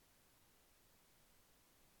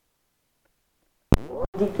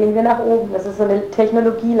die gehen wir nach oben. Das ist so eine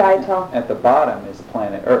Technologieleiter. At the bottom is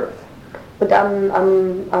planet Earth. Und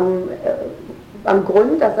am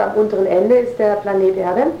Grund, also am unteren Ende, ist der Planet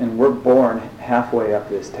Erde. And we're born halfway up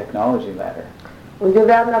this technology ladder. Und wir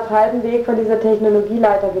werden auf halbem Weg von dieser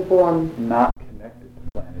Technologieleiter geboren. Not connected to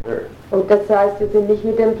planet Earth. Und das heißt, wir sind nicht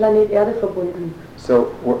mit dem Planet Erde verbunden. So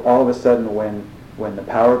we're all of a sudden when the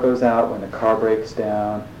power goes out, when the car breaks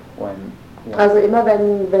down, when Also immer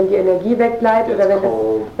wenn die Energie wegbleibt oder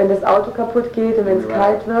wenn das Auto kaputt geht und wenn es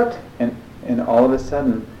kalt wird. And all of a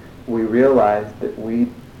sudden we realize that we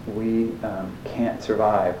can't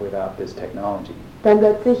survive without this technology. Dann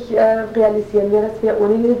plötzlich realisieren wir, dass wir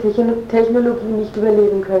ohne diese Technologie nicht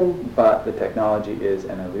überleben können. But the technology is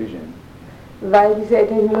an illusion. Weil diese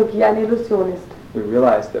Technologie eine Illusion ist. We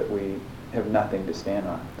realize that we have nothing to stand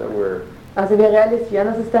on, that we're. Also wir realisieren,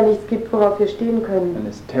 dass es da nichts gibt, worauf wir stehen können. And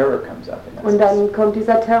this terror comes up. Und dann kommt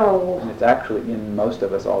dieser Terror hoch. And it's actually in most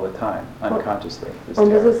of us all the time, unconsciously.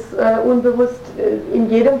 Und das ist unbewusst in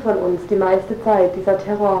jedem von uns die meiste Zeit, dieser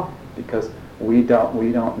Terror. Because we don't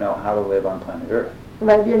know how to live on planet Earth.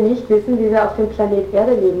 Weil wir nicht wissen, wie wir auf dem Planet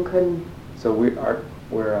Erde leben können. So we're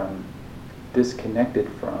disconnected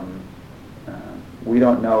from. We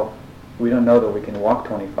don't know that we can walk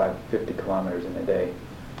 25-50 kilometers in a day.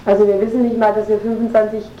 Also wir wissen nicht mal, dass wir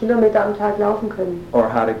 25 Kilometer am Tag laufen können.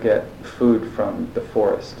 Or how to get food from the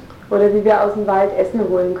forest. Oder wie wir aus dem Wald Essen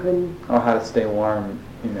holen können. Or how to stay warm,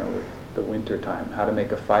 with the winter time. How to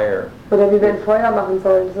make a fire. Oder wie wir ein Feuer machen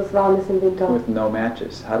sollen, dass es warm ist im Winter. With no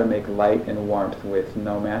matches. How to make light and warmth with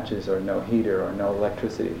no matches or no heater or no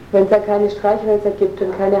electricity. Wenn es da keine Streichhölzer gibt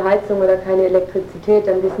und keine Heizung oder keine Elektrizität,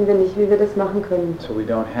 dann wissen wir nicht, wie wir das machen können. So we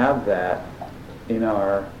don't have that in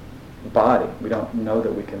our body. We don't know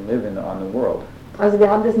that we can live on the world. Also wir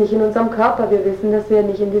haben das nicht in unserem Körper. Wir wissen, dass wir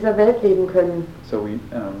nicht in dieser Welt leben können. So we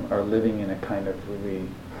are living in a kind of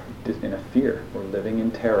in a fear. We're living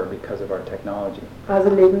in terror because of our technology. Also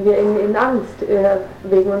leben wir in Angst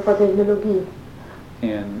wegen unserer Technologie.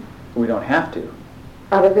 And we don't have to.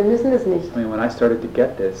 Aber wir müssen es nicht. I mean, when I started to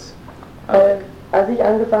get this, als ich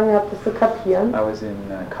angefangen habe, das zu kapieren, I was in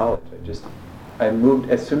college.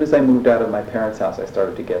 As soon as I moved out of my parents' house, I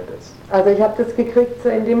started to get this. Also ich habe das gekriegt so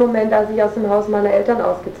in dem Moment, als ich aus dem Haus meiner Eltern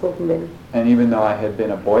ausgezogen bin. And even though I had been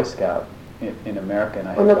a Boy Scout in America, and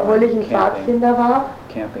I had und obwohl ich ein Pfadfinder war,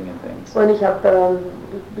 camping and things, und ich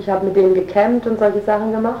habe mit denen gecampt und solche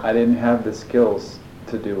Sachen gemacht, I didn't have the skills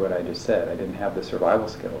to do what I just said. I didn't have the survival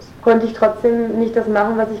skills. Konnte ich trotzdem nicht das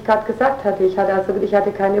machen, was ich gerade gesagt hatte. Ich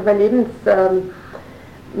hatte keine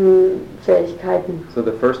Überlebensfähigkeiten. So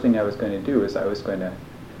the first thing I was going to do is I was going to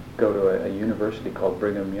go to a university called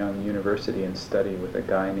Brigham Young University and study with a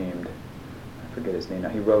guy named, I forget his name now,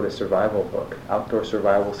 he wrote a survival book, Outdoor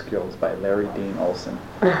Survival Skills by Larry Dean Olson.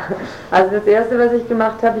 Also das erste, was ich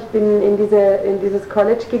gemacht habe, ich bin in dieses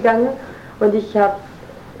College gegangen und ich habe.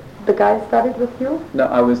 The guy studied with you? No,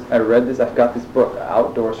 I've got this book,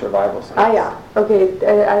 Outdoor Survival Skills. Ah ja, okay.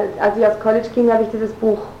 Als ich aus College ging, habe ich dieses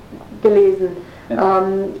Buch gelesen.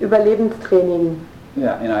 Überlebenstraining.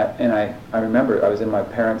 Yeah, and I remember I was in my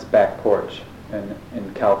parents' back porch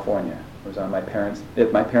in California. I was on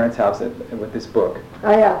at my parents' house with this book.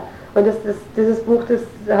 Ah ja, und dieses Buch, das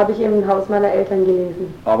habe ich im Haus meiner Eltern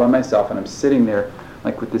gelesen. All by myself, and I'm sitting there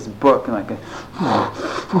like with this book and like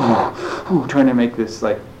trying to make this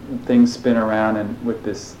like things spin around and with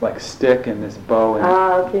this like stick and this bow and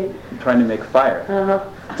okay. Trying to make fire. Aha.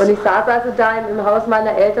 Und ich saß also da im Haus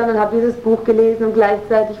meiner Eltern und habe dieses Buch gelesen und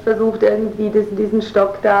gleichzeitig versucht irgendwie diesen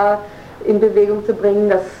Stock da in Bewegung zu bringen,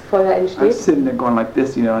 dass Feuer entsteht. I'm sitting there going like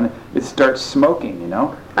this, and it starts smoking,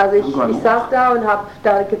 Also ich saß da und habe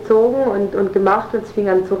da gezogen und gemacht und es fing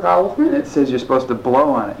an zu rauchen. And it says you're supposed to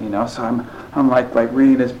blow on it, so I'm like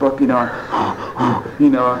reading this book, Und da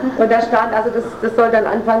stand, also das soll dann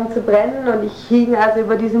anfangen zu brennen und ich hing also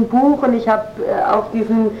über diesem Buch und ich habe auf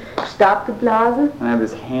diesen Stab geblasen. And I have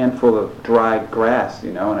this handful of dry grass,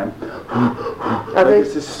 and I'm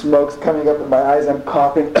this smoke's coming up in my eyes, I'm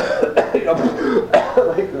coughing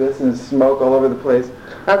like this and smoke all over the place.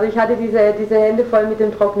 Also ich hatte diese Hände voll mit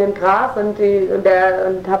dem trockenen Gras und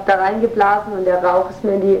habe da reingeblasen und der Rauch ist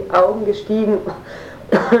mir in die Augen gestiegen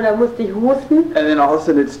und da musste ich husten. And then all of a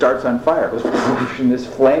sudden it starts on fire and this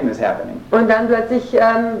flame is happening. Und dann plötzlich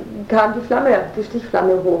kam die Flamme, die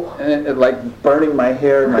Stichflamme hoch. And it like burning my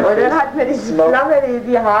hair and my Und dann face. hat mir die smoke. Flamme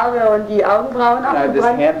die Haare und die Augenbrauen And I had this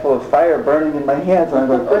abgebrannt. handful of fire burning in my hands. And I'm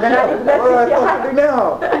going, Und dann hatte ich what am I plötzlich, supposed to do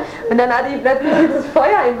now? und dann hatte ich plötzlich dieses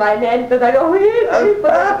Feuer in meinen Händen und dachte, oh Hilfe, was ist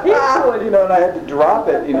das? You know, and I had to drop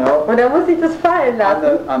it, you know. Und dann musste ich das fallen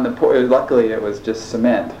lassen. Luckily it was just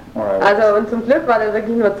cement. Also und zum Glück war da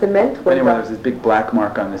wirklich nur Zement Anyway, there drunter. was this big black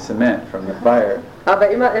mark on the cement from the fire. Aber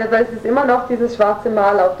es ist immer noch dieses schwarze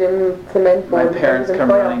Mal auf dem My Zementboden. parents von diesem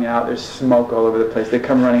come Feuer. running out. There's smoke all over the place. They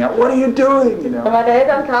come running out. What are you doing? You Und know. meine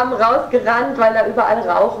Eltern kamen rausgerannt, weil da überall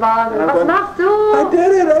Rauch war. Und, was machst du? I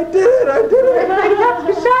did it! I did it! I did it! Ich hab's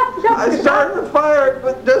geschafft, ich I hab's geschafft. started the fire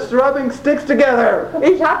with just rubbing sticks together.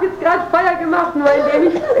 Ich habe jetzt gerade Feuer gemacht, nur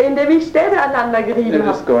indem ich Stäbe aneinander They're gerieben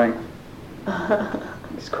just habe. going.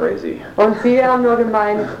 He's crazy. Und sie haben nur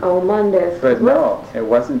gemeint, oh Mann, der ist But verrückt. no, it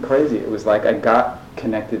wasn't crazy. It was like I got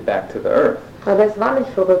connected back to the earth. Aber es war nicht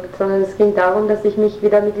verrückt, sondern es ging darum, dass ich mich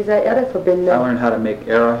wieder mit dieser Erde I verbinde. learned how to make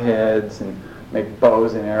arrowheads and make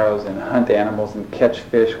bows and arrows and hunt animals and catch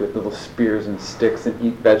fish with little spears and sticks and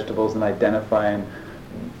eat vegetables and identify and,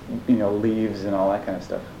 you know, leaves and all that kind of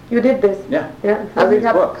stuff. You did this. Yeah, Ja, from also these ich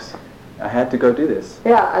habe books. I had to go do this.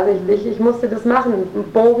 ja, also ich musste das machen,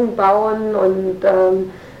 Bogen bauen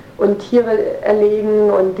und Tiere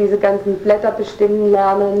erlegen und diese ganzen Blätter bestimmen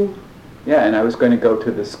lernen. Yeah, and I was going to go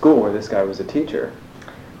to the school where this guy was a teacher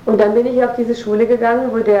Und dann bin ich auf diese Schule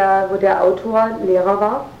gegangen, wo der Autor Lehrer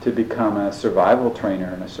war. to become a survival trainer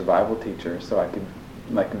and a survival teacher. So I could,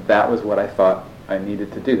 like, that was what I thought I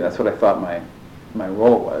needed to do. That's what I thought my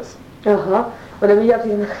role was. Aha. Und dann bin ich auf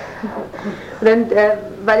diesen, und dann,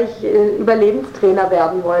 weil ich Überlebenstrainer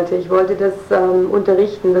werden wollte. Ich wollte das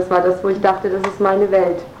unterrichten. Das war das, wo ich dachte, das ist meine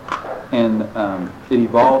Welt. And it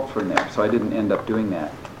evolved from there, so I didn't end up doing that.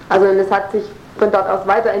 Also und es hat sich von dort aus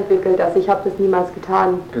weiterentwickelt. Also ich habe das niemals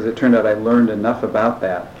getan. Because it turned out I learned enough about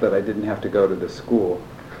that I didn't have to go to the school.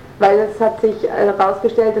 Weil es hat sich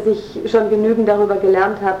herausgestellt, dass ich schon genügend darüber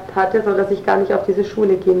gelernt hatte, sodass ich gar nicht auf diese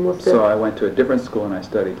Schule gehen musste. So I went to a different school and I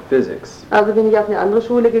studied physics, Also bin ich auf eine andere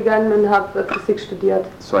Schule gegangen und habe Physik studiert.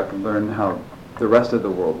 so I could learn how the rest of the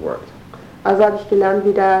world worked. Also habe ich gelernt,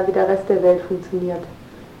 wie der Rest der Welt funktioniert.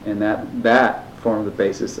 And that formed the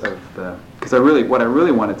basis of the, because what I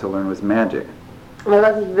really wanted to learn was magic. Weil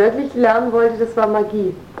was ich wirklich lernen wollte, das war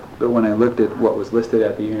Magie. But when I looked at what was listed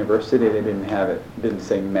at the university, they didn't have it. It didn't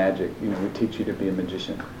say magic. You know, we teach you to be a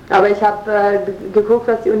magician. Aber ich habe geguckt,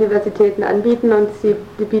 was die Universitäten anbieten und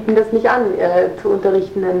die bieten das nicht an, zu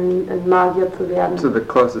unterrichten, ein Magier zu werden. So the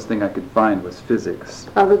closest thing I could find was physics.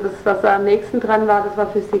 Also das, was am nächsten dran war, das war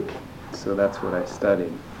Physik. So that's what I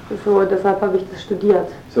studied. So, deshalb habe ich das studiert.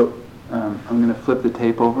 So I'm going to flip the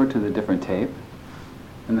tape over to the different tape,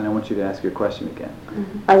 and then I want you to ask your question again.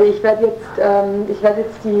 Also ich werde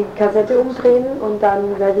jetzt die Kassette umdrehen und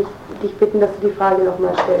dann werde ich dich bitten, dass du die Frage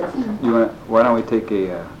nochmal stellst. Why don't we take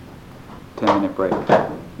a 10-minute break?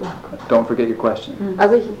 Don't forget your question.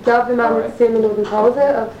 Also ich glaube, wir machen jetzt 10 Minuten Pause,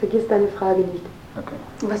 vergiss deine Frage nicht. Okay.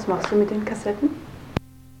 Was machst du mit den Kassetten?